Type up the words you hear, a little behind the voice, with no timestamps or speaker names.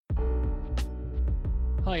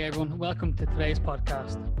Hi everyone, welcome to today's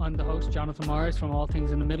podcast. I'm the host, Jonathan Myers from All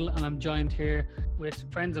Things in the Middle, and I'm joined here with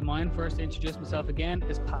friends of mine. First to introduce myself again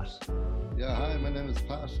is Pat. Yeah, hi, my name is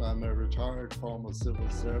Pat. I'm a retired former civil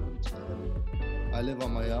servant. I live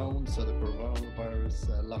on my own, so the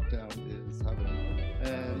coronavirus lockdown is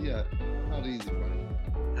not easy for me.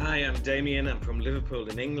 Hi, I'm Damien. I'm from Liverpool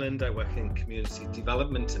in England. I work in community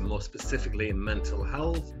development and more specifically in mental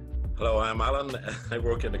health. Hello, I'm Alan. I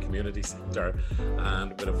work in the community sector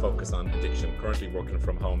and with a focus on addiction, currently working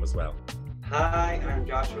from home as well. Hi, I'm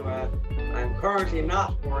Joshua. I'm currently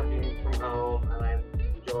not working from home and I'm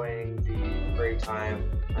enjoying the free time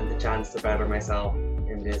and the chance to better myself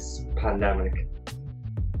in this pandemic.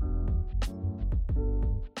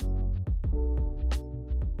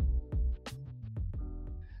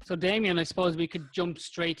 So Damien, I suppose we could jump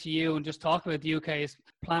straight to you and just talk about the UK's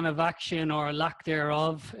plan of action or lack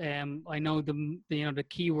thereof. I know the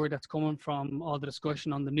keyword that's coming from all the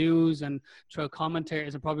discussion on the news and through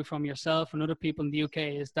commentators and probably from yourself and other people in the UK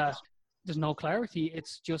is that there's no clarity.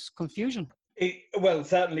 It's just confusion. Well,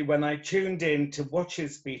 certainly when I tuned in to watch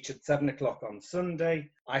his speech at 7 o'clock on Sunday,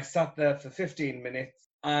 I sat there for 15 minutes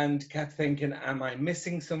and kept thinking, am I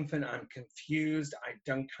missing something? I'm confused. I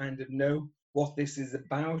don't kind of know what this is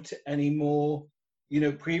about anymore. You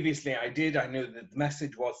know, previously I knew that the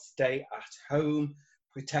message was stay at home,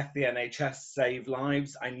 protect the NHS, save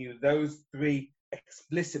lives. I knew those three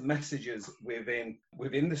explicit messages within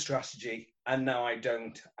the strategy, and now I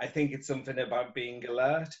don't. I think it's something about being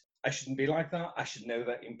alert. I shouldn't be like that. I should know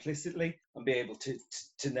that implicitly and be able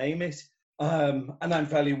to name it. And I'm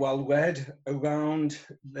fairly well read around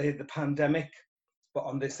the pandemic, but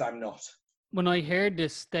on this I'm not. When I heard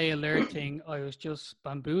this stay alert thing, I was just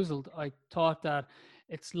bamboozled. I thought that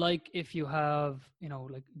it's like if you have,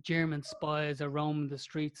 like German spies are roaming the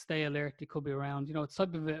streets, stay alert, they could be around. It's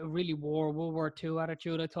type of a really World War II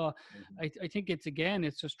attitude, I thought. I think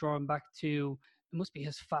it's just drawing back to, it must be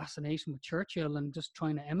his fascination with Churchill and just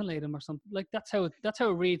trying to emulate him or something. Like that's how it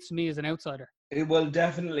reads to me as an outsider. Well,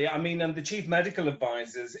 definitely. I mean, and the chief medical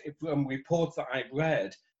advisors, from reports that I've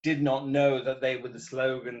read, did not know that they were the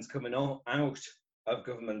slogans coming out of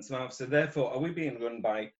government's mouth. So therefore, are we being run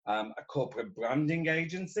by a corporate branding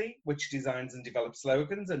agency which designs and develops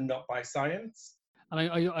slogans and not by science?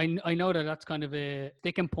 And I know that that's kind of a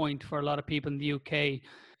sticking point for a lot of people in the UK.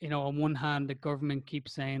 On one hand, the government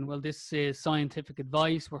keeps saying, well, this is scientific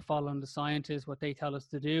advice. We're following the scientists, what they tell us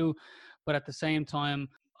to do. But at the same time,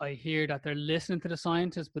 I hear that they're listening to the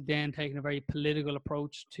scientists, but then taking a very political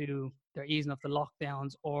approach to their easing of the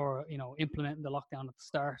lockdowns or, implementing the lockdown at the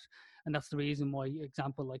start. And that's the reason why,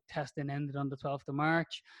 example, like testing ended on the 12th of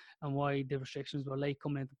March and why the restrictions were late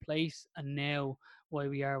coming into place. And now why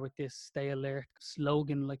we are with this stay alert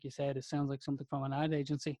slogan, like you said, it sounds like something from an ad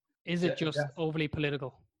agency. Is it just overly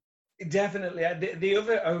political? Definitely. The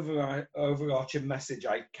other overarching message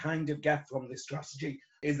I kind of get from this strategy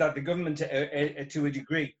is that the government, to a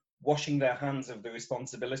degree, washing their hands of the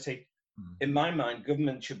responsibility. In my mind,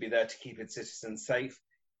 government should be there to keep its citizens safe.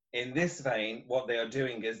 In this vein, what they are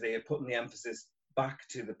doing is they are putting the emphasis back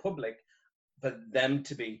to the public for them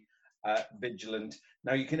to be vigilant.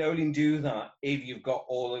 Now, you can only do that if you've got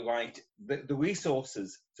all the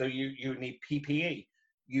resources. So you need PPE.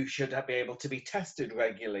 You should be able to be tested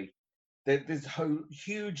regularly. There's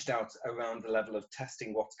huge doubts around the level of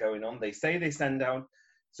testing, what's going on. They say they send out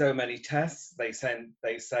so many tests. They say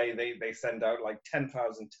they send out like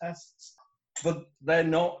 10,000 tests, but they're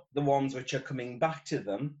not the ones which are coming back to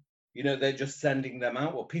them. They're just sending them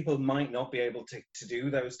out. Well, people might not be able to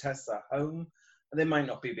do those tests at home, and they might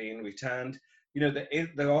not be being returned.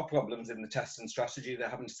 There are problems in the testing strategy. They're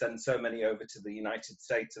having to send so many over to the United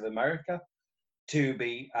States of America to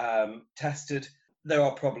be tested. There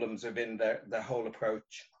are problems within their whole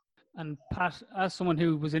approach. And Pat, as someone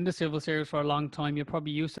who was in the civil service for a long time, you're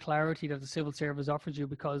probably used to clarity that the civil service offers you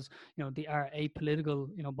because, they are apolitical,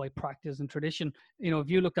 by practice and tradition. If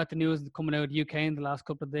you looked at the news coming out of the UK in the last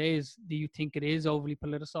couple of days, do you think it is overly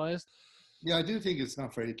politicised? Yeah, I do think it's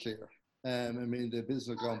not very clear. The business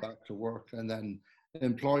are going back to work, and then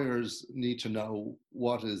employers need to know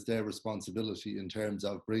what is their responsibility in terms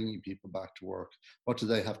of bringing people back to work. What do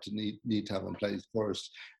they have to need to have in place first,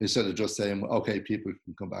 instead of just saying, okay, people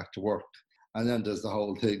can come back to work. And then there's the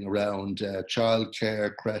whole thing around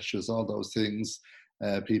childcare, creches, all those things.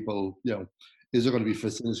 People, is there going to be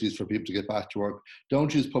facilities for people to get back to work?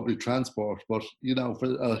 Don't use public transport, but,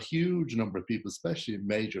 for a huge number of people, especially in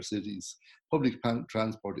major cities, public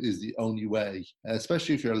transport is the only way,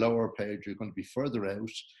 especially if you're lower paid, you're going to be further out,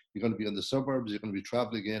 you're going to be in the suburbs, you're going to be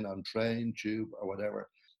travelling in on train, tube, or whatever.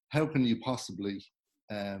 How can you possibly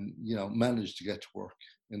manage to get to work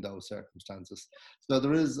in those circumstances. So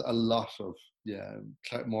there is a lot of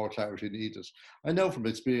more clarity needed. I know from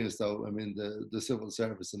experience, though. I mean, the civil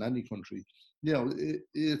service in any country,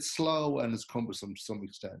 it's slow and it's cumbersome to some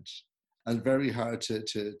extent, and very hard to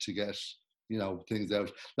get things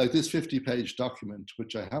out. Like this 50-page document,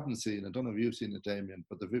 which I haven't seen. I don't know if you've seen it, Damien,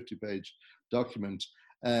 but the 50-page document,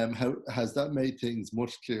 has that made things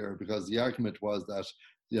much clearer? Because the argument was that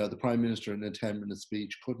the Prime Minister in a 10-minute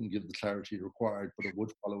speech couldn't give the clarity required, but it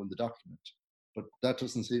would follow in the document. But that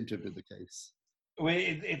doesn't seem to be the case. Well,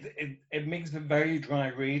 it makes it very dry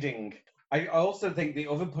reading. I also think the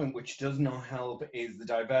other point which does not help is the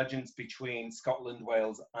divergence between Scotland,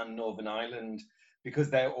 Wales and Northern Ireland, because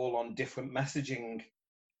they're all on different messaging.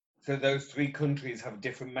 So those three countries have a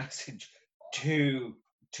different message to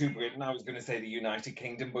Britain. I was going to say the United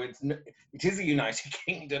Kingdom, but it is a United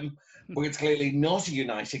Kingdom, but it's clearly not a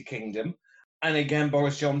United Kingdom. And again,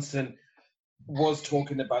 Boris Johnson was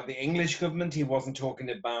talking about the English government. He wasn't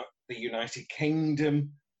talking about the United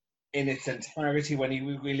Kingdom in its entirety when he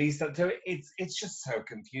released that. So it's just so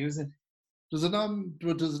confusing. Does it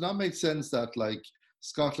not make sense that like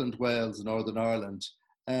Scotland, Wales, and Northern Ireland,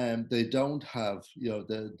 they don't have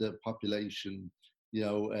the population,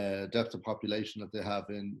 depth of population that they have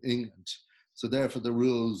in England? So therefore, the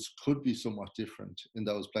rules could be somewhat different in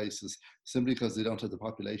those places, simply because they don't have the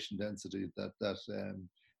population density that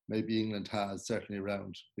maybe England has, certainly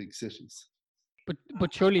around big cities.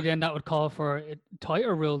 But surely then that would call for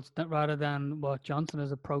tighter rules rather than what Johnson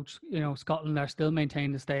has approached. Scotland are still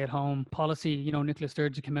maintaining the stay-at-home policy. Nicola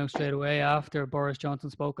Sturgeon came out straight away after Boris Johnson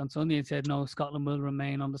spoke on Sunday and said, no, Scotland will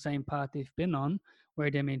remain on the same path they've been on, where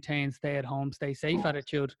they maintain stay-at-home, stay-safe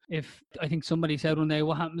attitude. I think somebody said one day,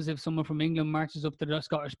 what happens if someone from England marches up to the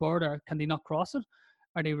Scottish border? Can they not cross it?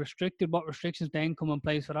 Are they restricted? What restrictions then come in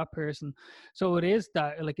place for that person? So it is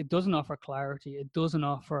that, it doesn't offer clarity. It doesn't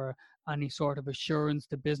offer any sort of assurance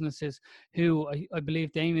to businesses who, I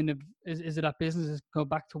believe, Damien, is it that businesses go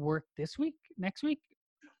back to work this week, next week?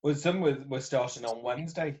 Well, some were starting on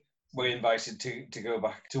Wednesday. We're invited to go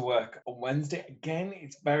back to work on Wednesday. Again,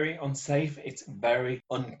 it's very unsafe. It's very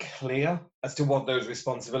unclear as to what those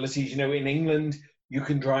responsibilities, in England, you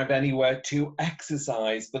can drive anywhere to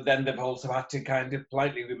exercise, but then they've also had to kind of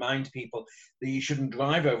politely remind people that you shouldn't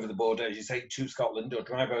drive over the border, as you say, to Scotland or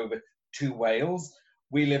drive over to Wales.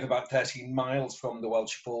 We live about 13 miles from the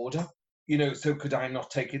Welsh border. So could I not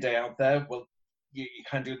take a day out there? Well, you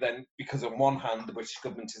can do then, because on one hand, the British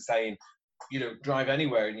government is saying, drive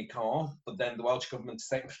anywhere in your car, but then the Welsh government is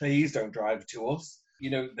saying, please don't drive to us.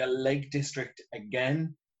 The Lake District,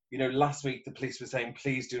 again, last week the police were saying,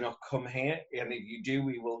 please do not come here, and if you do,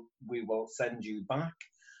 we will send you back.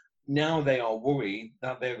 Now they are worried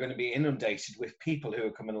that they're going to be inundated with people who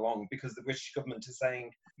are coming along because the British government is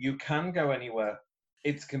saying, you can go anywhere.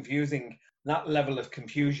 It's confusing. That level of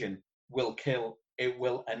confusion will kill. It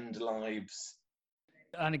will end lives.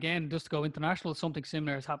 And again, just to go international, something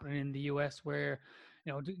similar is happening in the US where,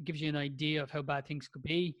 it gives you an idea of how bad things could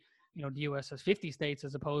be. The US has 50 states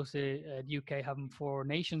as opposed to the UK having 4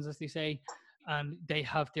 nations, as they say, and they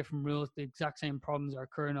have different rules. The exact same problems are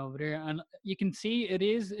occurring over there. And you can see it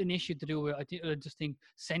is an issue to do with, I just think,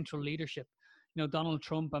 central leadership. Donald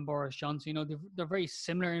Trump and Boris Johnson, they're very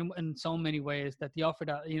similar in so many ways, that they offer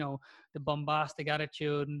that, the bombastic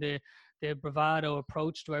attitude and the bravado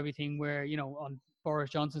approach to everything, where, on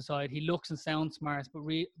Boris Johnson's side, he looks and sounds smart, but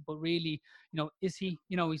really, is he,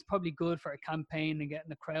 he's probably good for a campaign and getting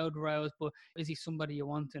the crowd roused, but is he somebody you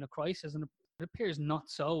want in a crisis? And it appears not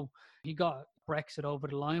so. He got Brexit over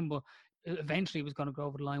the line, but eventually he was going to go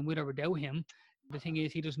over the line with or without him. The thing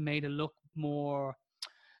is, he just made it look more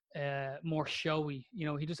showy.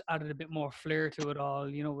 He just added a bit more flair to it all,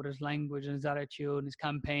 with his language and his attitude and his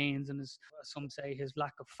campaigns and some say his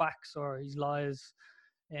lack of facts or his lies.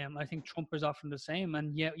 I think Trump is often the same,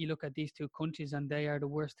 and yet you look at these two countries and they are the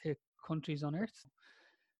worst hit countries on earth.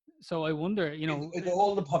 So I wonder, with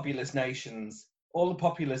all the populous nations, all the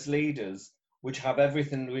populous leaders, which have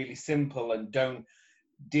everything really simple and don't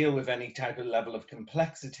deal with any type of level of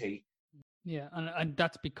complexity. Yeah, and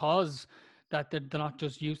that's because that they're not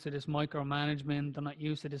just used to this micromanagement, they're not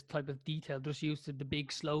used to this type of detail, they're just used to the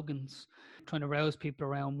big slogans, trying to rouse people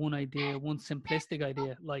around one idea, one simplistic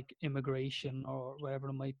idea, like immigration or whatever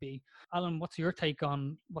it might be. Alan, what's your take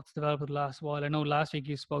on what's developed the last while? I know last week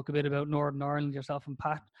you spoke a bit about Northern Ireland, yourself and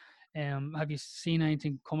Pat. Have you seen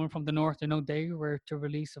anything coming from the North? I know they were to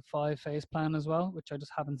release a 5-phase plan as well, which I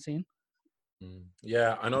just haven't seen.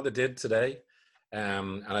 Yeah, I know they did today.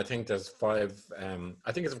 And I think there's 5.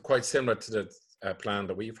 I think it's quite similar to the plan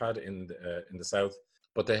that we've had in the south.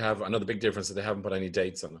 But they have another big difference that they haven't put any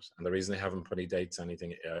dates on it. And the reason they haven't put any dates on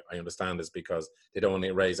anything, I understand, is because they don't want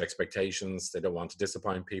to raise expectations. They don't want to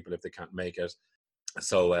disappoint people if they can't make it.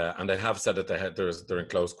 So, and they have said that they're in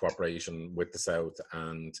close cooperation with the South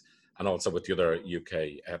and also with the other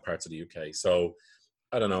UK parts of the UK. So,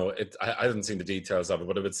 I don't know. I haven't seen the details of it,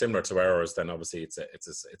 but if it's similar to ours, then obviously it's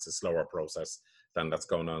a slower process than that's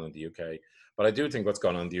going on in the UK. But I do think what's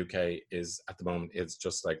going on in the UK is at the moment it's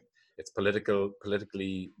just like it's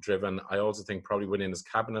politically driven. I also think probably within his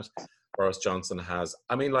cabinet, Boris Johnson has,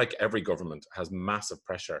 I mean, like every government, has massive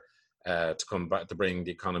pressure to come back to bring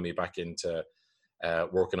the economy back into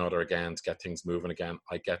working order again, to get things moving again.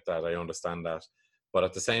 I get that. I understand that. But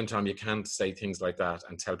at the same time, you can't say things like that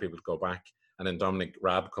and tell people to go back. And then Dominic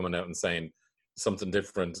Raab coming out and saying something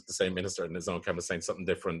different, the same minister in his own cabinet saying something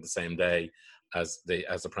different the same day as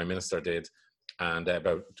the Prime Minister did, and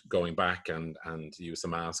about going back and use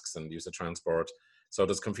of masks and use of transport. So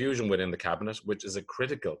there's confusion within the cabinet, which is a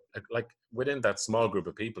critical, like within that small group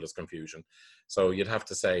of people is confusion. So you'd have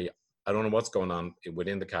to say, I don't know what's going on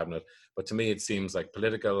within the cabinet, but to me it seems like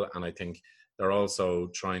political, and I think they're also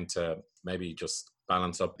trying to maybe just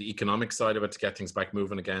balance up the economic side of it to get things back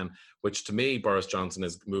moving again, which to me Boris Johnson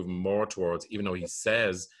is moving more towards, even though he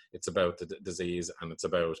says it's about the disease and it's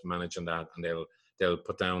about managing that, and they'll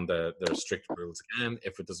put down their strict rules again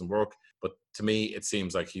if it doesn't work. But to me it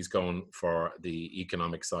seems like he's going for the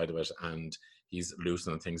economic side of it, and he's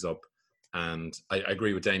loosening things up. And I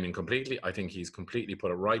agree with Damien completely. I think he's completely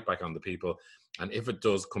put it right back on the people. And if it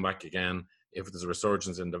does come back again, if there's a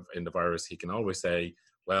resurgence in the virus, he can always say,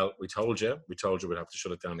 well, we told you we'd have to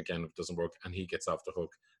shut it down again if it doesn't work, and he gets off the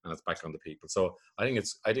hook and it's back on the people. So I think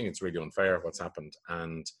it's really unfair what's happened.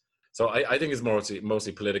 And so I think it's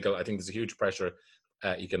mostly political. I think there's a huge pressure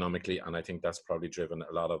economically, and I think that's probably driven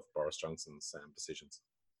a lot of Boris Johnson's decisions.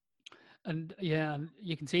 And yeah,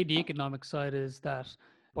 you can see the economic side is that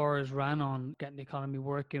Boris ran on getting the economy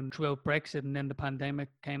working throughout Brexit, and then the pandemic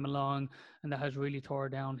came along, and that has really tore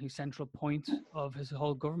down his central point of his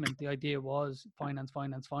whole government. The idea was finance,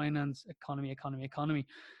 economy.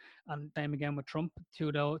 And then again with Trump,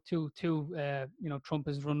 Trump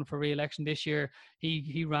is running for re-election this year.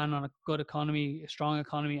 He ran on a good economy, a strong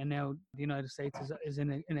economy, and now the United States is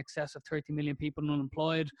in excess of 30 million people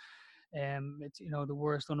unemployed. It's the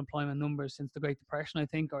worst unemployment numbers since the Great Depression, I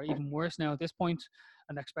think, or even worse now at this point,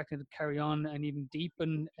 and expected to carry on and even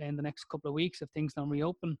deepen in the next couple of weeks if things don't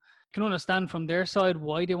reopen. I can understand from their side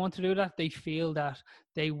why they want to do that. They feel that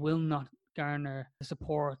they will not garner the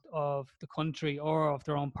support of the country or of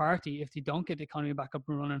their own party if they don't get the economy back up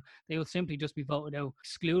and running. They will simply just be voted out,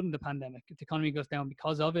 excluding the pandemic. If the economy goes down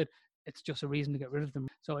because of it, it's just a reason to get rid of them.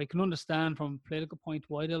 So I can understand from a political point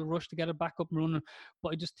why they'll rush to get it back up and running,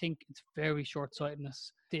 but I just think it's very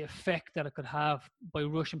short-sightedness. The effect that it could have by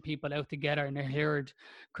rushing people out together in a herd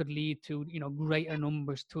could lead to greater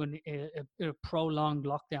numbers, to a prolonged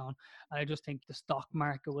lockdown. And I just think the stock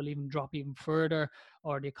market will even drop even further,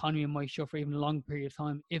 or the economy might shut for even a long period of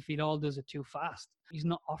time if it all does it too fast. He's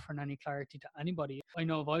not offering any clarity to anybody. I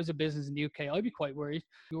know if I was a business in the UK, I'd be quite worried.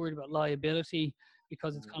 I'd be worried about liability,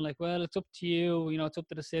 because it's kind of like, well, it's up to you, it's up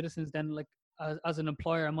to the citizens. Then, like, as an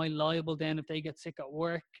employer, am I liable then if they get sick at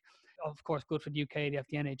work? Of course, good for the UK, they have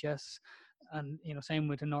the NHS, and same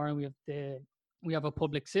with in Ireland, we have a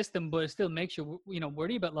public system, but it still makes you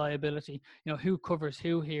worry about liability. Who covers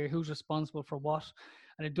who here, who's responsible for what.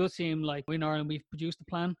 And it does seem like in Ireland we've produced a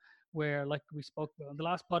plan where, like we spoke about on the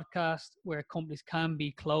last podcast, where companies can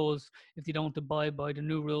be closed if they don't abide by the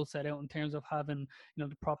new rules set out in terms of having,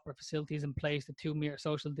 the proper facilities in place, the 2-meter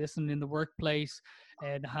social distancing in the workplace,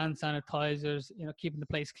 the hand sanitizers, keeping the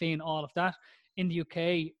place clean, all of that. In the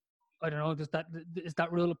UK, I don't know, does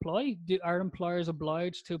that rule apply? Are employers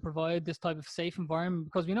obliged to provide this type of safe environment?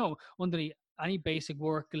 Because we know under any basic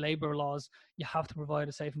work labour laws, you have to provide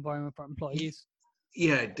a safe environment for employees.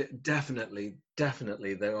 Yeah, definitely.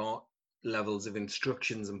 There are levels of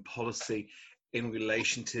instructions and policy in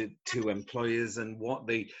relation to employers and what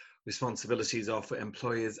the responsibilities are for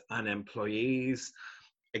employers and employees.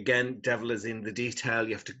 Again, devil is in the detail.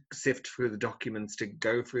 You have to sift through the documents to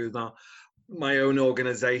go through that. My own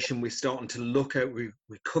organisation, we're starting to look at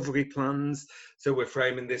recovery plans. So we're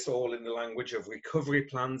framing this all in the language of recovery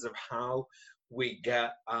plans, of how we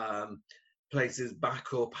get places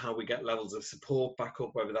back up, how we get levels of support back up,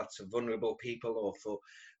 whether that's for vulnerable people or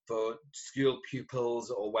for school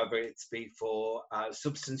pupils, or whether it's be for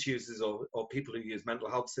substance users or people who use mental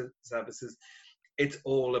health services. It's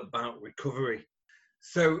all about recovery.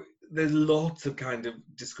 So there's lots of kind of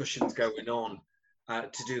discussions going on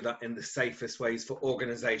to do that in the safest ways for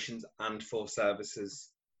organisations and for services.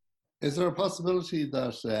 Is there a possibility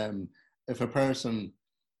that if a person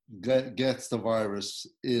gets the virus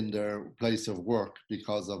in their place of work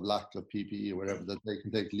because of lack of PPE or whatever, that they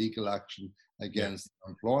can take legal action against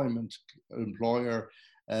employer?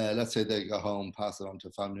 Let's say they go home, pass it on to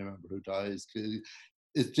a family member who dies.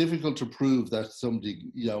 It's difficult to prove that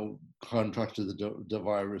somebody, contracted the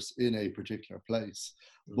virus in a particular place.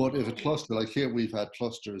 But if a cluster, like here, we've had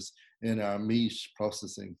clusters in our meat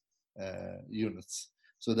processing units.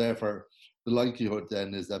 So therefore, the likelihood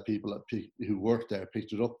then is that people who work there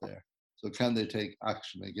picked it up there. So can they take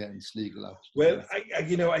action against legal action? Well,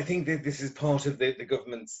 I think that this is part of the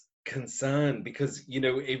government's concern, because,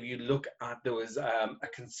 if you look at, there was a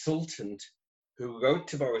consultant who wrote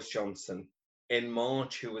to Boris Johnson in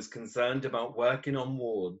March who was concerned about working on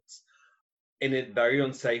wards in a very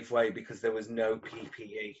unsafe way because there was no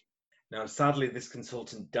PPE. Now, sadly, this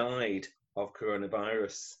consultant died of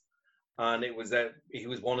coronavirus, and he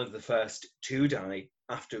was one of the first to die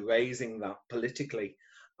after raising that politically.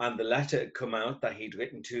 And the letter had come out that he'd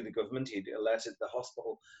written to the government, he'd alerted the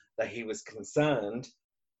hospital that he was concerned.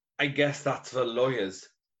 I guess that's for lawyers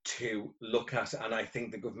to look at, and I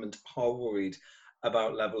think the government are worried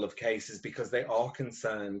about level of cases because they are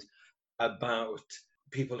concerned about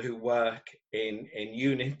people who work in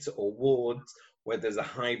units or wards where there's a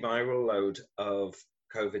high viral load of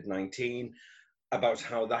COVID-19, about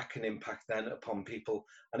how that can impact then upon people.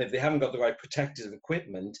 And if they haven't got the right protective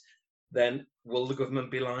equipment, then will the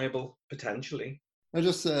government be liable? Potentially. I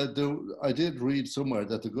did read somewhere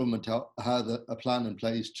that the government had a plan in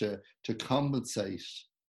place to compensate,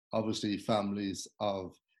 obviously, families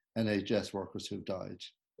of NHS workers who've died.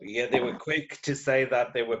 Yeah, they were quick to say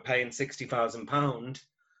that they were paying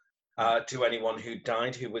 £60,000 to anyone who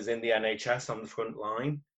died who was in the NHS on the front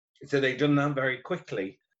line. So they've done that very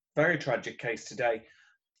quickly. Very tragic case today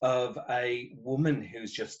of a woman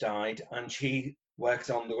who's just died, and she works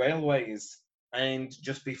on the railways, and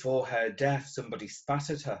just before her death somebody spat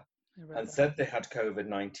at her and said they had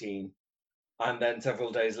COVID-19, and then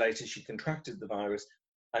several days later she contracted the virus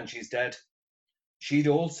and she's dead. She'd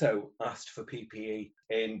also asked for PPE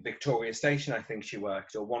in Victoria Station, I think she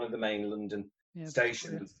worked, or one of the main London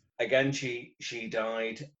stations. Again, she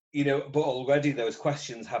died. But already those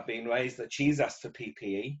questions have been raised that she's asked for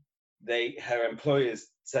PPE. Her employers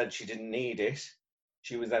said she didn't need it.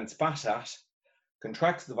 She was then spat at,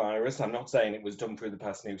 contracted the virus. I'm not saying it was done through the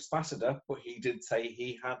person who spat at her, but he did say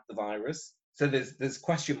he had the virus. So there's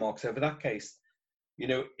question marks over that case.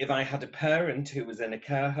 If I had a parent who was in a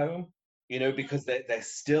care home, because they're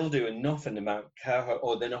still doing nothing about care home,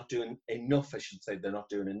 or they're not doing enough, I should say, they're not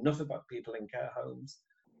doing enough about people in care homes.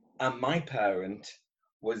 And my parent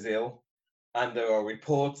was ill, and there are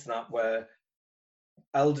reports that where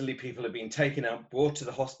elderly people have been taken out, brought to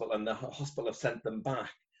the hospital, and the hospital have sent them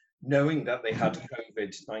back, knowing that they had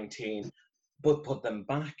COVID-19, but put them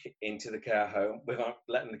back into the care home without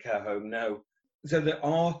letting the care home know. So there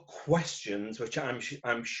are questions which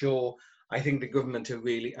I'm sure, I think the government are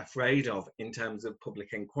really afraid of in terms of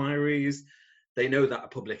public inquiries. They know that a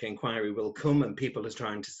public inquiry will come, and people are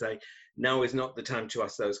trying to say, now is not the time to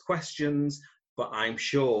ask those questions, but I'm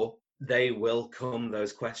sure they will come,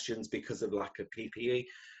 those questions, because of lack of PPE,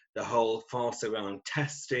 the whole farce around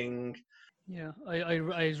testing. Yeah, I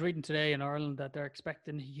was reading today in Ireland that they're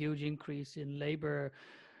expecting a huge increase in labour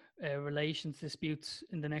relations disputes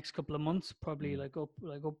in the next couple of months, probably like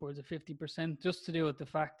upwards of 50%, just to do with the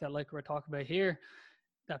fact that, like we're talking about here,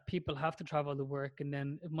 that people have to travel to work. And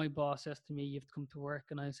then if my boss says to me, you have to come to work,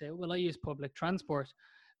 and I say, well, I use public transport,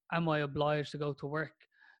 am I obliged to go to work?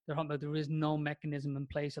 They're talking about there is no mechanism in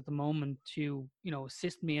place at the moment to,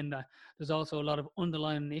 assist me in that. There's also a lot of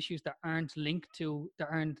underlying issues that aren't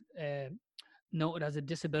noted as a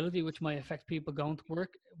disability, which might affect people going to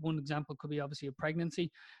work. One example could be obviously a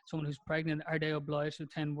pregnancy. Someone who's pregnant, are they obliged to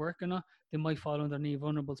attend work or not? They might fall under the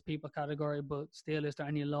vulnerable people category, but still, is there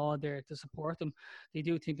any law there to support them? They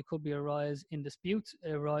do think there could be a rise in disputes,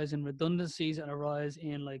 a rise in redundancies, and a rise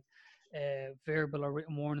in verbal or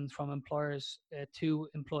written warnings from employers to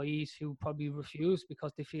employees who probably refuse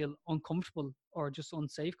because they feel uncomfortable or just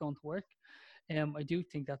unsafe going to work. I do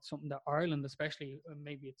think that's something that Ireland, especially,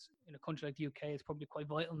 maybe it's in a country like the UK, is probably quite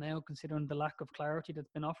vital now, considering the lack of clarity that's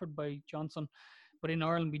been offered by Johnson. But in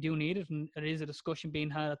Ireland, we do need it, and it is a discussion being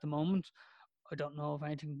had at the moment. I don't know if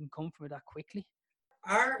anything can come from it that quickly.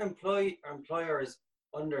 Are employers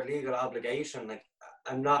under legal obligation? Like,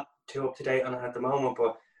 I'm not too up to date on it at the moment,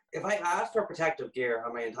 but if I ask for protective gear,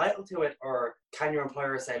 am I entitled to it? Or can your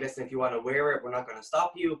employer say, listen, if you want to wear it, we're not going to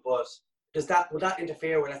stop you, but will that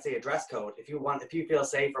interfere with, let's say, a dress code? If you feel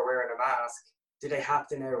safer wearing a mask, do they have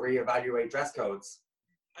to now reevaluate dress codes?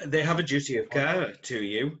 They have a duty of care to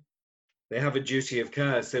you. They have a duty of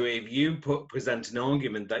care. So if you present an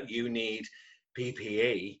argument that you need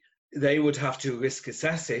PPE, they would have to risk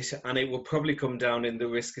assess it, and it will probably come down in the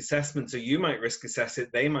risk assessment. So you might risk assess it,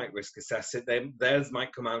 they might risk assess it, theirs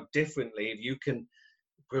might come out differently. If you can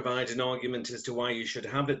provide an argument as to why you should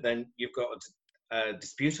have it, then you've got a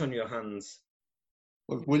dispute on your hands.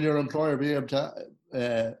 Will your employer be able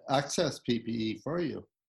to access PPE for you,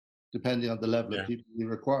 depending on the level of PPE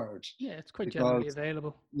required? Yeah, it's quite generally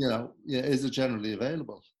available. You know, is it generally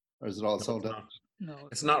available, or is it all sold out? No,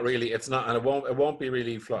 it's not really. It's not, and it won't be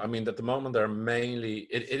really. I mean, at the moment, they're mainly.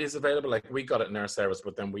 It is available. Like, we got it in our service,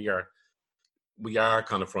 but then we are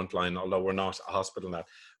kind of frontline, although we're not a hospital now.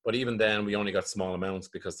 But even then, we only got small amounts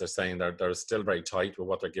because they're saying they're still very tight with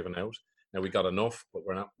what they're giving out. Now, we got enough, but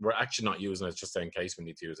we're actually not using it, just in case we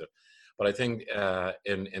need to use it. But I think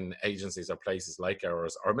in agencies or places like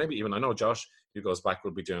ours, or maybe even, I know Josh, who goes back,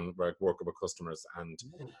 will be doing work with customers. And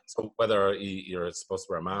so whether you're supposed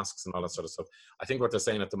to wear masks and all that sort of stuff, I think what they're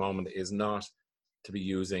saying at the moment is not to be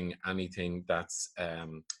using anything that's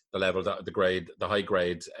the level, the high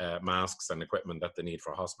grade masks and equipment that they need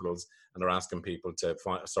for hospitals. And they're asking people to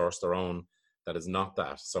source their own that is not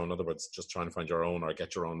that. So in other words, just trying to find your own, or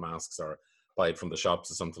get your own masks, or buy it from the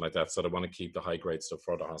shops or something like that. So they want to keep the high grade stuff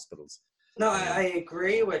for the hospitals. No, I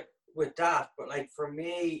agree with that, but like, for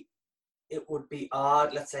me, it would be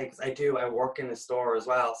odd, let's say, because I work in a store as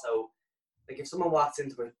well. So like, if someone walks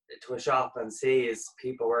into a shop and sees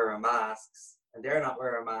people wearing masks and they're not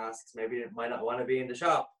wearing masks, maybe they might not want to be in the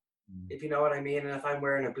shop, if you know what I mean. And if I'm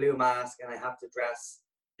wearing a blue mask and I have to dress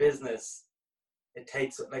business, it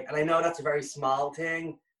takes, like, and I know that's a very small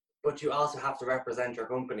thing, but you also have to represent your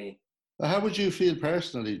company. How would you feel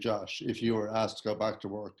personally, Josh, if you were asked to go back to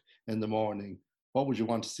work in the morning? What would you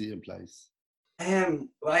want to see in place? Well,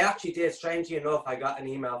 I actually did. Strangely enough, I got an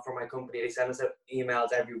email from my company. They send us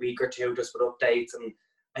emails every week or two just with updates. And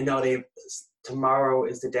I know tomorrow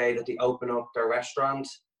is the day that they open up their restaurant.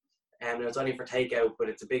 And it's only for takeout, but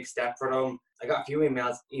it's a big step for them. I got a few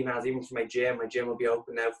emails even from my gym. My gym will be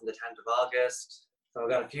open now from the 10th of August. So I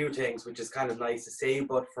got a few things, which is kind of nice to see.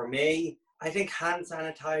 But for me, I think hand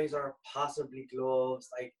sanitizer, possibly gloves.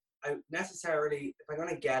 Like, I necessarily, if I'm going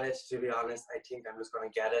to get it, to be honest, I think I'm just going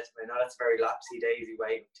to get it. I know that's a very lapsy-daisy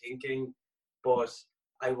way of thinking, but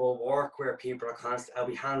I will work where people are constant. I'll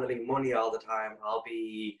be handling money all the time. I'll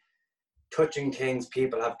be touching things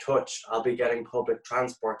people have touched. I'll be getting public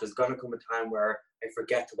transport. There's going to come a time where I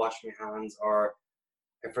forget to wash my hands, or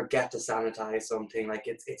I forget to sanitize something. Like,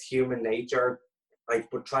 it's human nature. I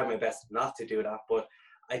would try my best not to do that, but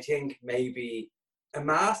I think maybe a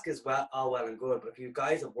mask is all well and good, but if you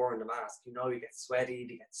guys have worn the mask, you know, you get sweaty,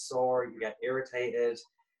 you get sore, you get irritated,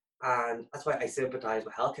 and that's why I sympathize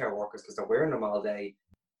with healthcare workers, because they're wearing them all day.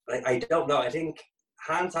 Like, I don't know. I think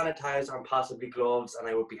hand sanitizer and possibly gloves, and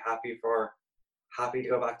I would be happy to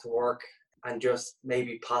go back to work, and just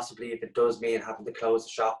maybe possibly, if it does mean having to close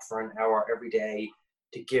the shop for an hour every day,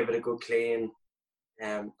 to give it a good clean.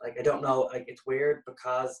 Like, I don't know. Like, it's weird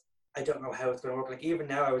because I don't know how it's going to work. Like, even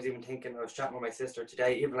now, I was chatting with my sister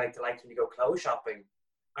today, even like when you go clothes shopping,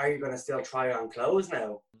 are you going to still try on clothes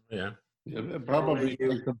now? Yeah, probably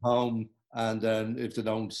take them home, and then if they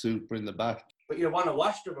don't suit, bring them back. But you want to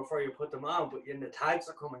wash them before you put them on, but the tags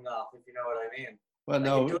are coming off, if you know what I mean. Well, like,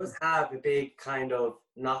 no. It does have a big kind of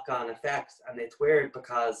knock-on effect, and it's weird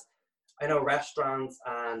because I know restaurants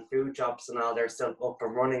and food shops and all, they're still up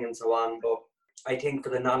and running and so on, but I think for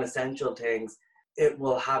the non-essential things, it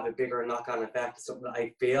will have a bigger knock-on effect. It's something that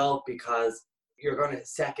I feel, because you're going to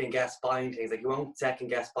second-guess buying things. Like, you won't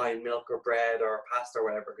second-guess buying milk or bread or pasta or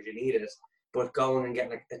whatever because you need it, but going and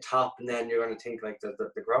getting a top, and then you're going to think like the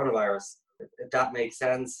coronavirus. If that makes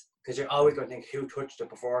sense, because you're always going to think, who touched it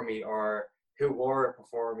before me, or who wore it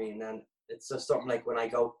before me? And then it's just something like, when I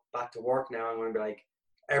go back to work now, I'm going to be like,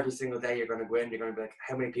 every single day you're going to go in, you're going to be like,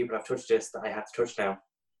 how many people have touched this that I have to touch now?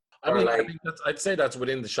 I mean, I'd say that's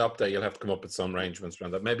within the shop day. You'll have to come up with some arrangements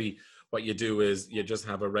around that. Maybe what you do is you just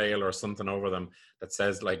have a rail or something over them that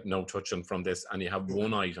says, like, no touching from this, and you have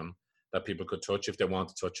one item that people could touch if they want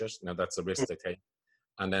to touch it. Now, that's a risk they take.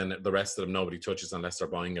 And then the rest of them, nobody touches unless they're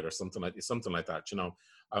buying it, or something like that. You know,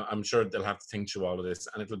 I'm sure they'll have to think through all of this,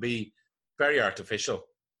 and it'll be very artificial.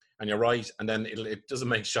 And you're right. And then it doesn't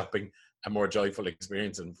make shopping a more joyful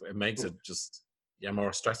experience, and it makes it just a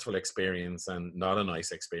more stressful experience and not a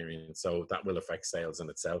nice experience. So that will affect sales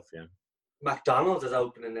in itself. Yeah. McDonald's is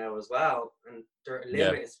opening now as well, and their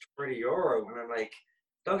limit is €30. And I'm like,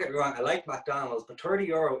 don't get me wrong, I like McDonald's, but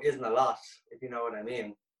 €30 isn't a lot, if you know what I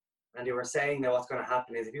mean. And they were saying that what's going to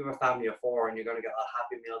happen is, if you have a family of 4 and you're going to get all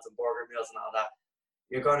Happy Meals and burger meals and all that,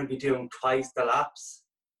 you're going to be doing twice the laps.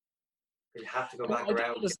 You have to go back I around.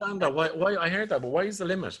 don't understand that. Why? I heard that, but why is the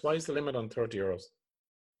limit? Why is the limit on €30?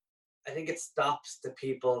 I think it stops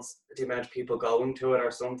the amount of people going to it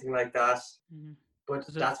or something like that. Mhm. But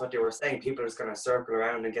that's what they were saying. People are just going to circle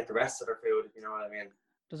around and get the rest of their food, if you know what I mean.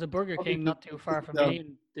 There's a Burger King not too far from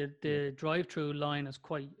me, and the drive-through line is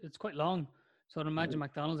quite long. So I'd imagine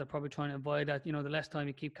McDonald's are probably trying to avoid that. You know, the less time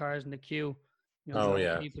you keep cars in the queue, you know, the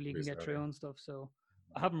more people you can get through and stuff. So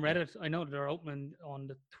I haven't read it. I know they're opening on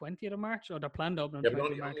the 20th of March, or they're planned to open on the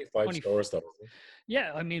 20th of March. Only 5 stores though.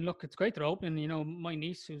 Yeah, I mean, look, it's great they're opening. You know, my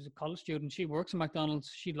niece, who's a college student, she works at McDonald's.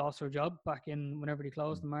 She lost her job back in whenever they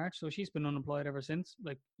closed in March, so she's been unemployed ever since.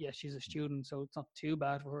 Like, yeah, she's a student, so it's not too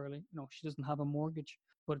bad for her. Like, you know, she doesn't have a mortgage,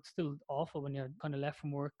 but it's still awful when you're kind of left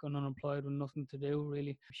from work and unemployed with nothing to do,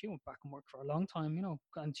 really. She went back and worked for a long time, you know,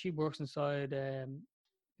 and she works inside a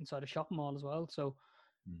shopping mall as well. So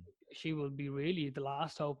she will be really the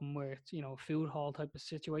last open where it's, you know, food hall type of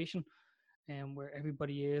situation, and where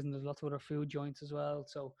everybody is, and there's lots of other food joints as well.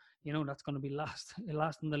 So, you know, that's going to be last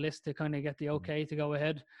on the list to kind of get the okay to go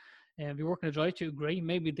ahead. And if you're working a drive-through, great.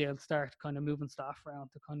 Maybe they'll start kind of moving staff around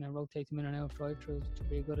to kind of rotate them in and out of drive-throughs, which would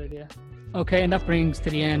be a good idea. Okay, and that brings to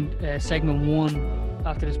the end segment 1.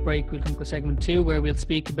 After this break, we'll come to segment 2, where we'll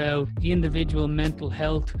speak about the individual mental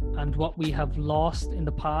health and what we have lost in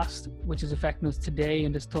the past, which is affecting us today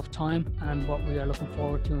in this tough time, and what we are looking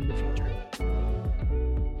forward to in the future.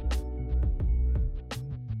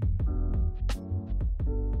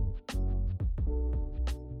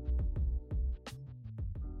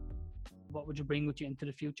 What would you bring with you into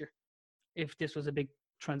the future if this was a big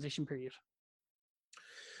transition period?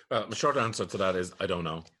 Well, the short answer to that is I don't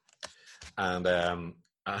know. And and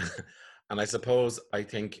I suppose I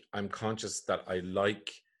think I'm conscious that I'd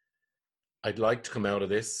like to come out of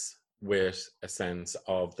this with a sense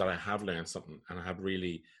of that I have learned something, and I have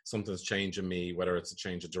really, something's changed in me, whether it's a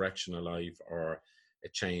change of direction in life or a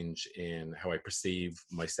change in how I perceive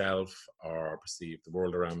myself or perceive the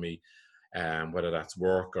world around me. Whether that's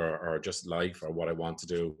work or just life or what I want to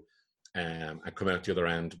do, and come out the other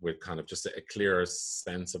end with kind of just a clearer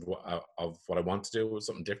sense of what I want to do,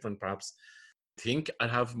 something different perhaps. I think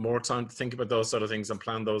I'd have more time to think about those sort of things and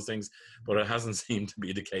plan those things, but it hasn't seemed to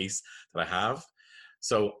be the case that I have.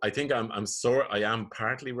 So I think I am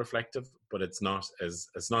partly reflective, but it's not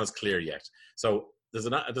as clear yet. So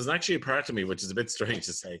there's actually a part of me which is a bit strange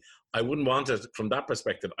to say. I wouldn't want it, from that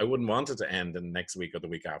perspective, I wouldn't want it to end in next week or the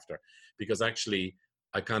week after, because actually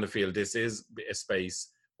I kind of feel this is a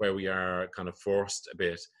space where we are kind of forced a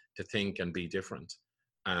bit to think and be different.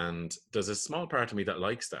 And there's a small part of me that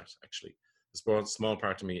likes that, actually. The small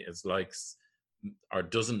part of me likes or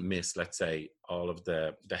doesn't miss, let's say, all of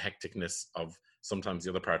the hecticness of sometimes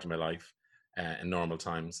the other part of my life in normal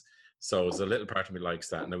times. So there's a little part of me likes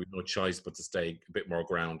that, and we've no choice but to stay a bit more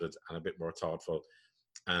grounded and a bit more thoughtful.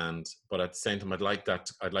 But at the same time, I'd like that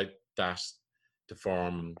to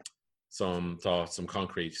form some thoughts, some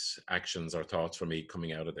concrete actions or thoughts for me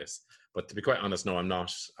coming out of this. But to be quite honest, no, I'm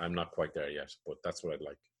not quite there yet, but that's what I'd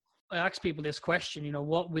like. I ask people this question, you know,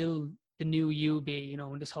 what will the new you be, you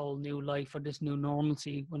know, in this whole new life or this new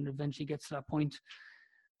normalcy when it eventually gets to that point?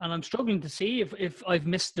 And I'm struggling to see if I've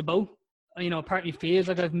missed the boat. You know, part of me feels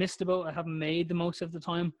like I've missed the boat. I haven't made the most of the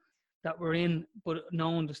time that we're in, but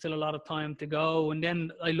knowing there's still a lot of time to go. And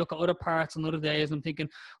then I look at other parts on other days and I'm thinking,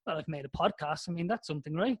 well, I've made a podcast. I mean, that's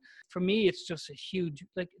something, right? For me, it's just a huge,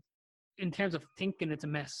 like, in terms of thinking, it's a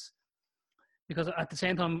mess. Because at the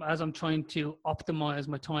same time, as I'm trying to optimize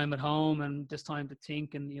my time at home and this time to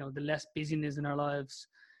think, and, you know, the less busyness in our lives,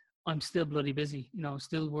 I'm still bloody busy, you know,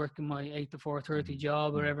 still working my 8 to 4:30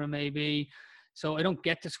 job, whatever it may be. So I don't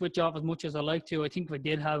get to switch off as much as I like to. I think if I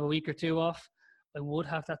did have a week or two off, I would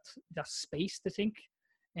have that space to think.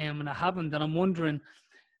 And I haven't. And I'm wondering,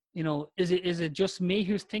 you know, is it just me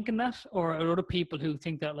who's thinking that, or are other people who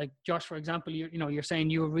think that? Like Josh, for example, you're saying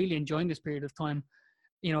you were really enjoying this period of time.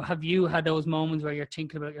 You know, have you had those moments where you're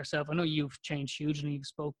thinking about yourself? I know you've changed hugely. You've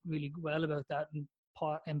spoke really well about that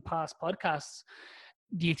in past podcasts.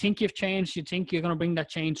 Do you think you've changed? Do you think you're going to bring that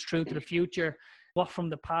change through to the future? What from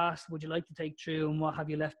the past would you like to take through, and what have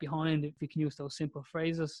you left behind, if you can use those simple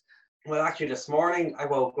phrases? Well, actually, this morning I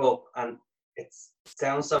woke up, and it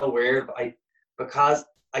sounds so weird, but because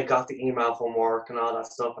I got the email from work and all that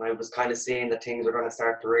stuff, and I was kind of seeing that things were going to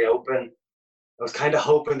start to reopen. I was kind of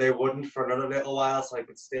hoping they wouldn't for another little while, so I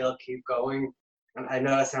could still keep going. And I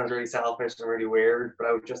know that sounds really selfish and really weird, but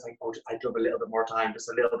I was just like, oh, I'd love a little bit more time, just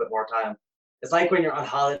a little bit more time. It's like when you're on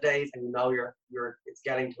holidays and you know it's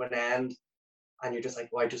getting to an end, and you're just like,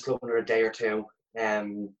 well, I just love another day or two.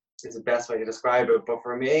 Is the best way to describe it. But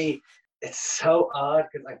for me, it's so odd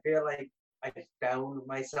because I feel like I found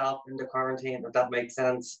myself in the quarantine, if that makes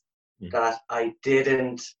sense. That I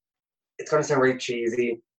didn't, it's going to sound really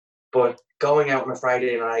cheesy, but going out on a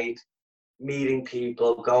Friday night, meeting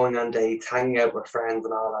people, going on dates, hanging out with friends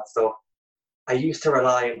and all that stuff, I used to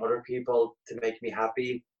rely on other people to make me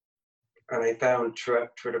happy. And I found through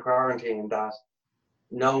the quarantine that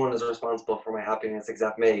no one is responsible for my happiness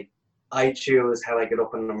except me. I choose how I get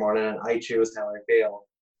up in the morning and I choose how I feel.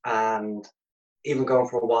 And even going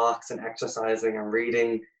for walks and exercising and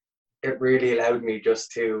reading, it really allowed me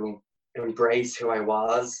just to embrace who I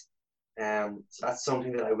was. So that's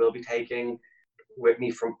something that I will be taking with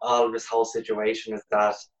me from all of this whole situation, is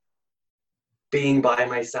that being by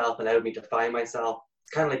myself allowed me to find myself.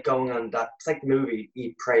 It's kind of like going on that, it's like the movie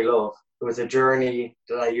Eat, Pray, Love. It was a journey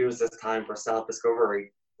that I used this time for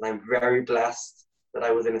self-discovery. And I'm very blessed that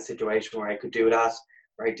I was in a situation where I could do that,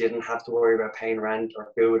 where I didn't have to worry about paying rent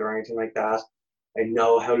or food or anything like that. I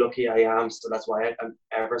know how lucky I am, so that's why I'm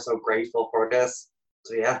ever so grateful for this.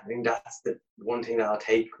 So yeah, I think that's the one thing that I'll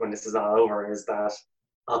take when this is all over, is that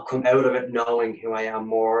I'll come out of it knowing who I am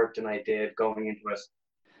more than I did going into it.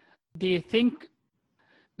 Do you think,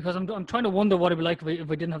 because I'm trying to wonder what it'd be like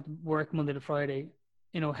if I didn't have to work Monday to Friday,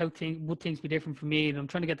 you know, would things be different for me? And I'm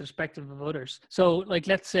trying to get the perspective of others. So like,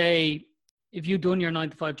 let's say if you'd done your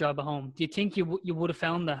 9-to-5 job at home, do you think you would have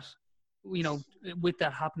found that, you know, with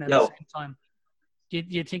that happening at the same time? Do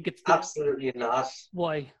you think it's... Absolutely not.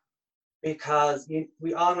 Why? Because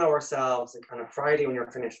we all know ourselves, like on a Friday when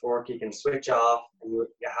you're finished work, you can switch off and you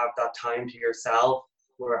have that time to yourself,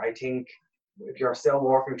 where I think if you're still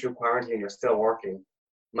working through quarantine, you're still working.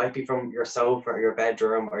 Might be from your sofa or your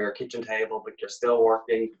bedroom or your kitchen table, but you're still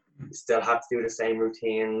working. You still have to do the same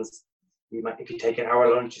routines. If you take an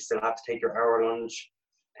hour lunch, you still have to take your hour lunch.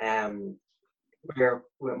 Where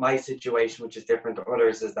with my situation, which is different to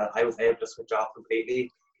others, is that I was able to switch off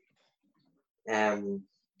completely.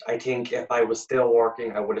 I think if I was still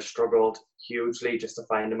working, I would have struggled hugely just to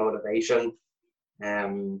find the motivation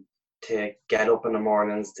to get up in the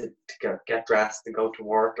mornings, to get dressed, to go to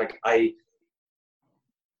work. Like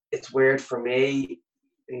it's weird for me.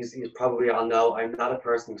 You probably all know I'm not a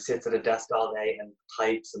person who sits at a desk all day and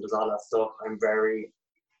types and does all that stuff. I'm very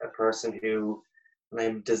a person who, when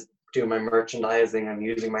I'm just doing my merchandising, I'm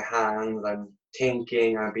using my hands, I'm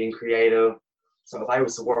thinking, I'm being creative. So if I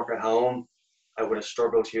was to work at home, I would have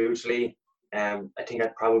struggled hugely. I think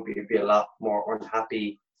I'd probably be a lot more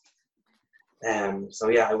unhappy. So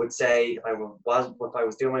yeah, I would say if I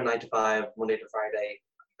was doing my 9-to-5 Monday to Friday,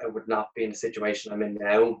 I would not be in the situation I'm in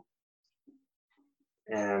now.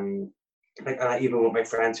 Even with my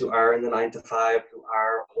friends who are in the 9-to-5, who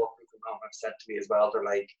are working from home, have said to me as well, they're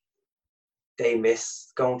like, they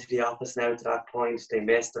miss going to the office now to that point. They're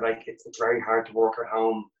like, it's very hard to work at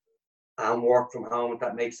home and work from home, if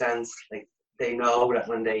that makes sense. Like, they know that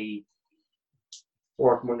when they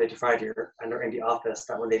work Monday to Friday and they're in the office,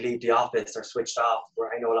 that when they leave the office, they're switched off.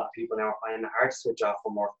 Where I know a lot of people now are finding it hard to switch off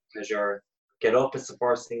from work, because you get up, it's the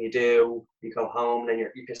first thing you do. You go home, then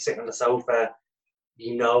you can sit on the sofa.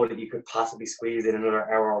 You know that you could possibly squeeze in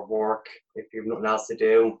another hour of work if you have nothing else to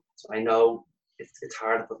do. So I know it's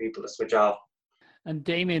harder for people to switch off. And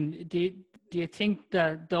Damien, do you think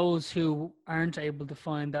that those who aren't able to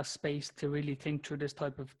find that space to really think through this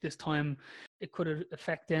time, it could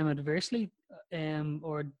affect them adversely?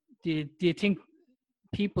 Or do you think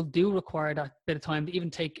people do require that bit of time to even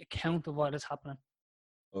take account of what is happening?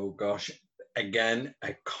 Oh gosh, again,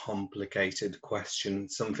 a complicated question,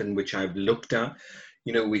 something which I've looked at.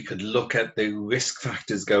 You know, we could look at the risk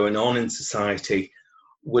factors going on in society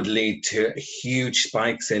would lead to huge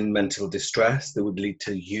spikes in mental distress. That would lead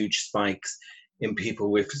to huge spikes in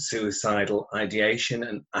people with suicidal ideation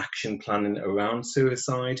and action planning around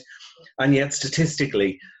suicide. And yet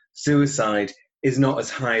statistically, suicide is not as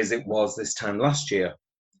high as it was this time last year.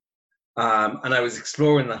 And I was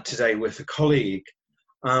exploring that today with a colleague.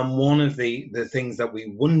 One of the things that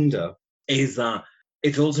we wonder is that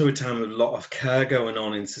it's also a time of a lot of care going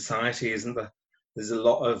on in society, isn't there? There's a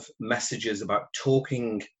lot of messages about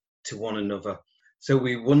talking to one another. So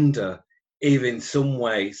we wonder if in some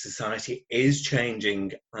way society is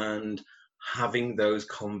changing and having those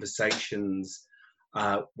conversations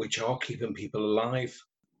which are keeping people alive.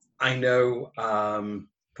 I know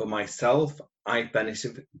for myself, I've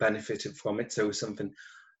benefited from it. So something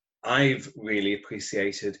I've really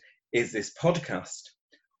appreciated is this podcast,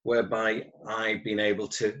 whereby I've been able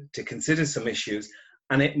to consider some issues,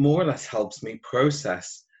 and it more or less helps me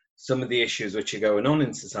process some of the issues which are going on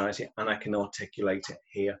in society, and I can articulate it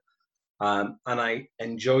here. And I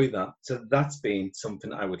enjoy that. So that's been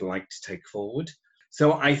something I would like to take forward.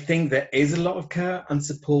 So I think there is a lot of care and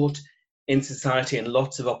support in society and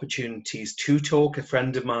lots of opportunities to talk. A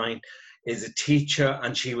friend of mine is a teacher,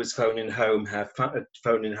 and she was phoning home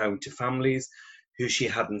to families who she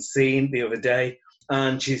hadn't seen the other day.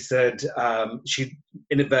 And she said she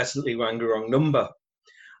inadvertently rang the wrong number.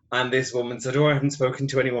 And this woman said, "Oh, I haven't spoken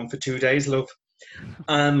to anyone for 2 days, love."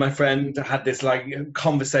 And my friend had this like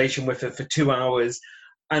conversation with her for 2 hours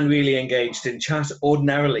and really engaged in chat.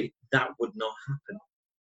 Ordinarily, that would not happen.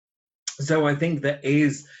 So I think there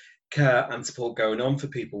is care and support going on for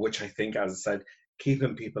people, which I think, as I said,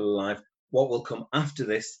 keeping people alive. What will come after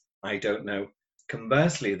this, I don't know.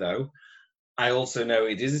 Conversely, though, I also know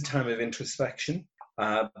it is a time of introspection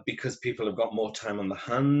because people have got more time on their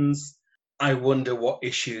hands. I wonder what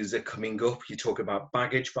issues are coming up. You talk about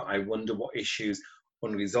baggage, but I wonder what issues,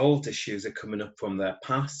 unresolved issues, are coming up from their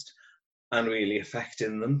past and really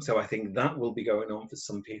affecting them. So I think that will be going on for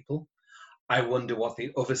some people. I wonder what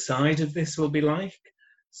the other side of this will be like.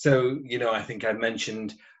 So, you know, I think I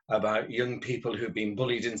mentioned about young people who've been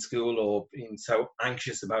bullied in school or been so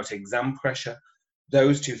anxious about exam pressure.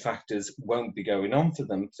 Those two factors won't be going on for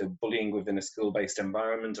them. So bullying within a school-based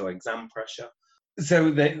environment or exam pressure.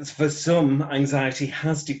 So for some, anxiety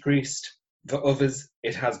has decreased. For others,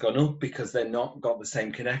 it has gone up because they've not got the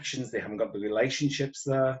same connections. They haven't got the relationships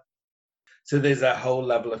there. So there's a whole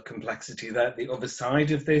level of complexity there. The other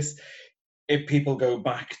side of this, if people go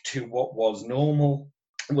back to what was normal,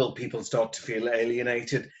 will people start to feel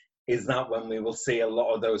alienated? Is that when we will see a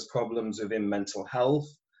lot of those problems within mental health?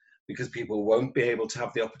 Because people won't be able to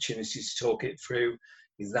have the opportunity to talk it through.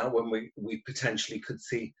 Is that when we potentially could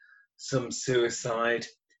see some suicide?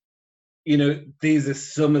 You know, these are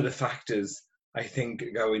some of the factors I think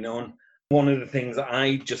going on. One of the things that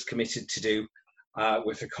I just committed to do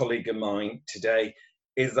with a colleague of mine today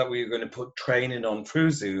is that we're going to put training on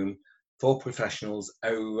through Zoom for professionals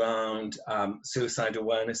around suicide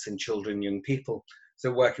awareness in children and young people.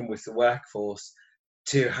 So working with the workforce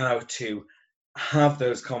to how to have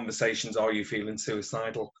those conversations, are you feeling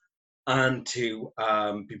suicidal? And to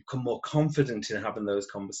become more confident in having those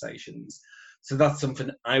conversations. So that's something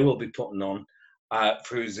I will be putting on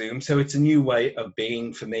through Zoom. So it's a new way of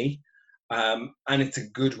being for me. And it's a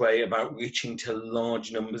good way about reaching to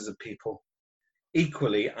large numbers of people.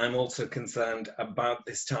 Equally, I'm also concerned about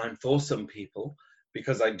this time for some people,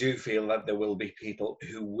 because I do feel that there will be people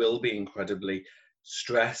who will be incredibly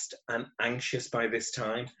stressed and anxious by this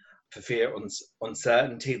time for fear,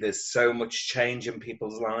 uncertainty. There's so much change in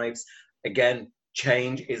people's lives. Again,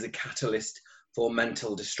 change is a catalyst for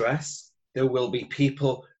mental distress. There will be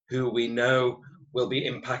people who we know will be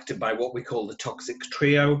impacted by what we call the toxic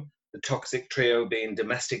trio being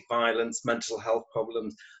domestic violence, mental health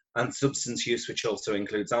problems, and substance use, which also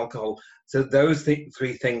includes alcohol. So those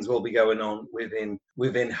three things will be going on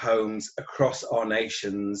within homes across our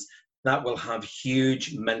nations that will have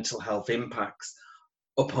huge mental health impacts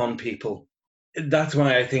upon people. That's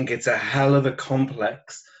why I think it's a hell of a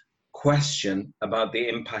complex question about the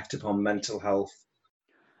impact upon mental health.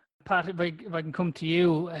 Pat, if I can come to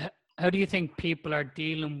you, how do you think people are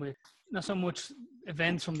dealing with not so much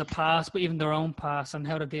events from the past, but even their own past, and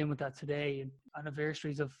how they're dealing with that today?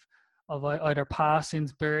 Anniversaries of either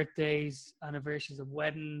passings, birthdays, anniversaries of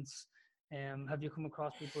weddings. Have you come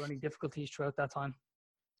across people with any difficulties throughout that time?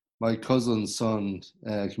 My cousin's son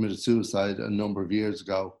committed suicide a number of years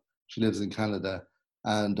ago. She lives in Canada,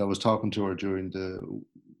 and I was talking to her during the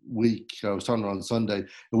week. I was talking to her on Sunday.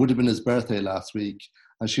 It would have been his birthday last week,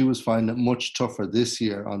 and she was finding it much tougher this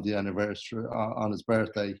year on the anniversary, on his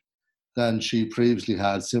birthday, than she previously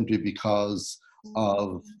had, simply because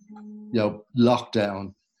of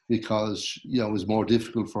lockdown. Because it was more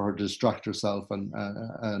difficult for her to distract herself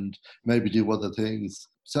and maybe do other things.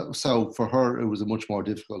 So for her, it was a much more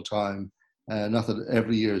difficult time. Not that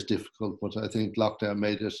every year is difficult, but I think lockdown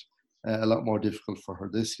made it a lot more difficult for her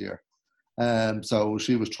this year. So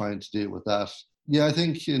she was trying to deal with that. Yeah, I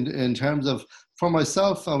think in terms of, for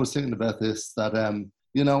myself, I was thinking about this, that,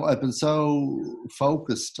 I've been so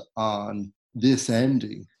focused on this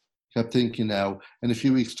ending. Kept thinking now, in a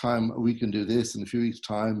few weeks' time, we can do this. In a few weeks'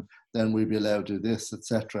 time, then we'll be allowed to do this,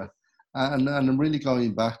 etc. And I'm really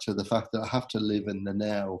going back to the fact that I have to live in the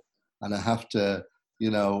now, and I have to,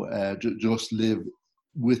 just live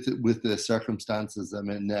with the circumstances I'm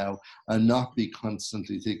in now, and not be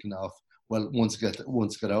constantly thinking of, well, once I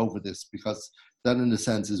get over this, because that, in a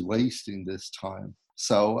sense, is wasting this time.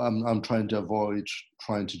 So I'm trying to avoid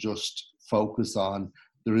trying to just focus on,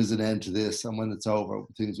 there is an end to this, and when it's over,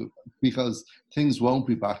 because things won't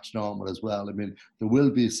be back to normal as well. I mean, there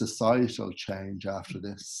will be societal change after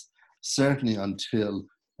this, certainly until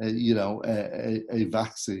a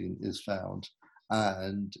vaccine is found.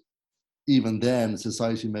 And even then,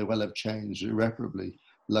 society may well have changed irreparably,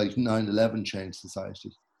 like 9/11 changed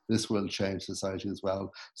society. This will change society as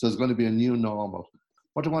well. So it's going to be a new normal.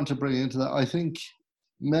 What I want to bring into that, I think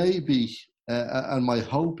maybe, and my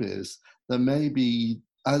hope is that maybe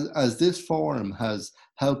as this forum has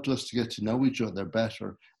helped us to get to know each other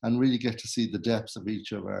better and really get to see the depths of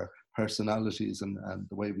each of our personalities and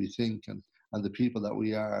the way we think and the people that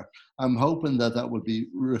we are, I'm hoping that that will be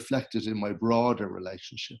reflected in my broader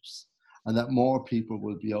relationships and that more people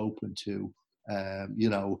will be open to,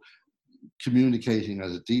 communicating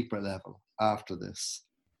at a deeper level after this.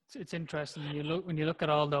 It's interesting when you look at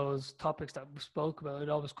all those topics that we spoke about. It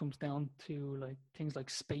always comes down to like things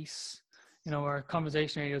like space. Our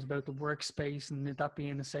conversation area is about the workspace and that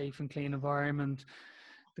being a safe and clean environment.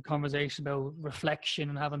 The conversation about reflection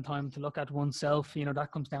and having time to look at oneself,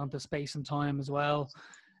 that comes down to space and time as well.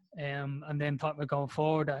 And then talking about going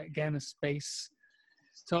forward, again, is space.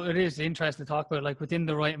 So it is interesting to talk about, like, within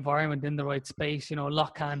the right environment, in the right space, a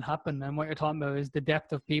lot can happen. And what you're talking about is the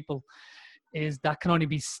depth of people. Is that can only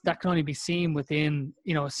be seen within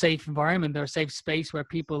a safe environment or a safe space where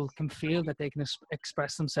people can feel that they can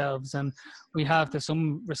express themselves, and we have, to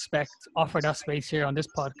some respect, offered that space here on this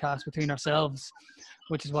podcast between ourselves,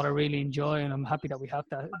 which is what I really enjoy, and I'm happy that we have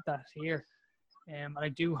that here. And I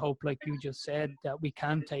do hope, like you just said, that we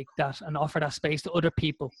can take that and offer that space to other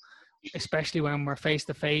people, especially when we're face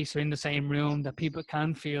to face or in the same room, that people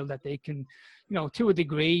can feel that they can, to a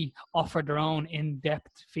degree, offer their own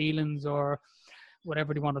in-depth feelings or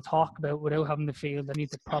whatever they want to talk about without having to feel they need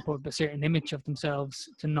to prop up a certain image of themselves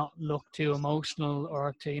to not look too emotional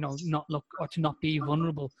or to, not look or to not be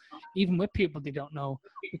vulnerable, even with people they don't know.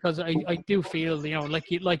 Because I do feel,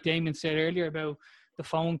 like Damien said earlier about the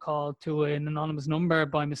phone call to an anonymous number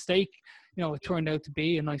by mistake, it turned out to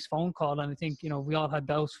be a nice phone call. And I think, we all had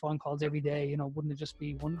those phone calls every day, wouldn't it just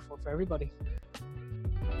be wonderful for everybody?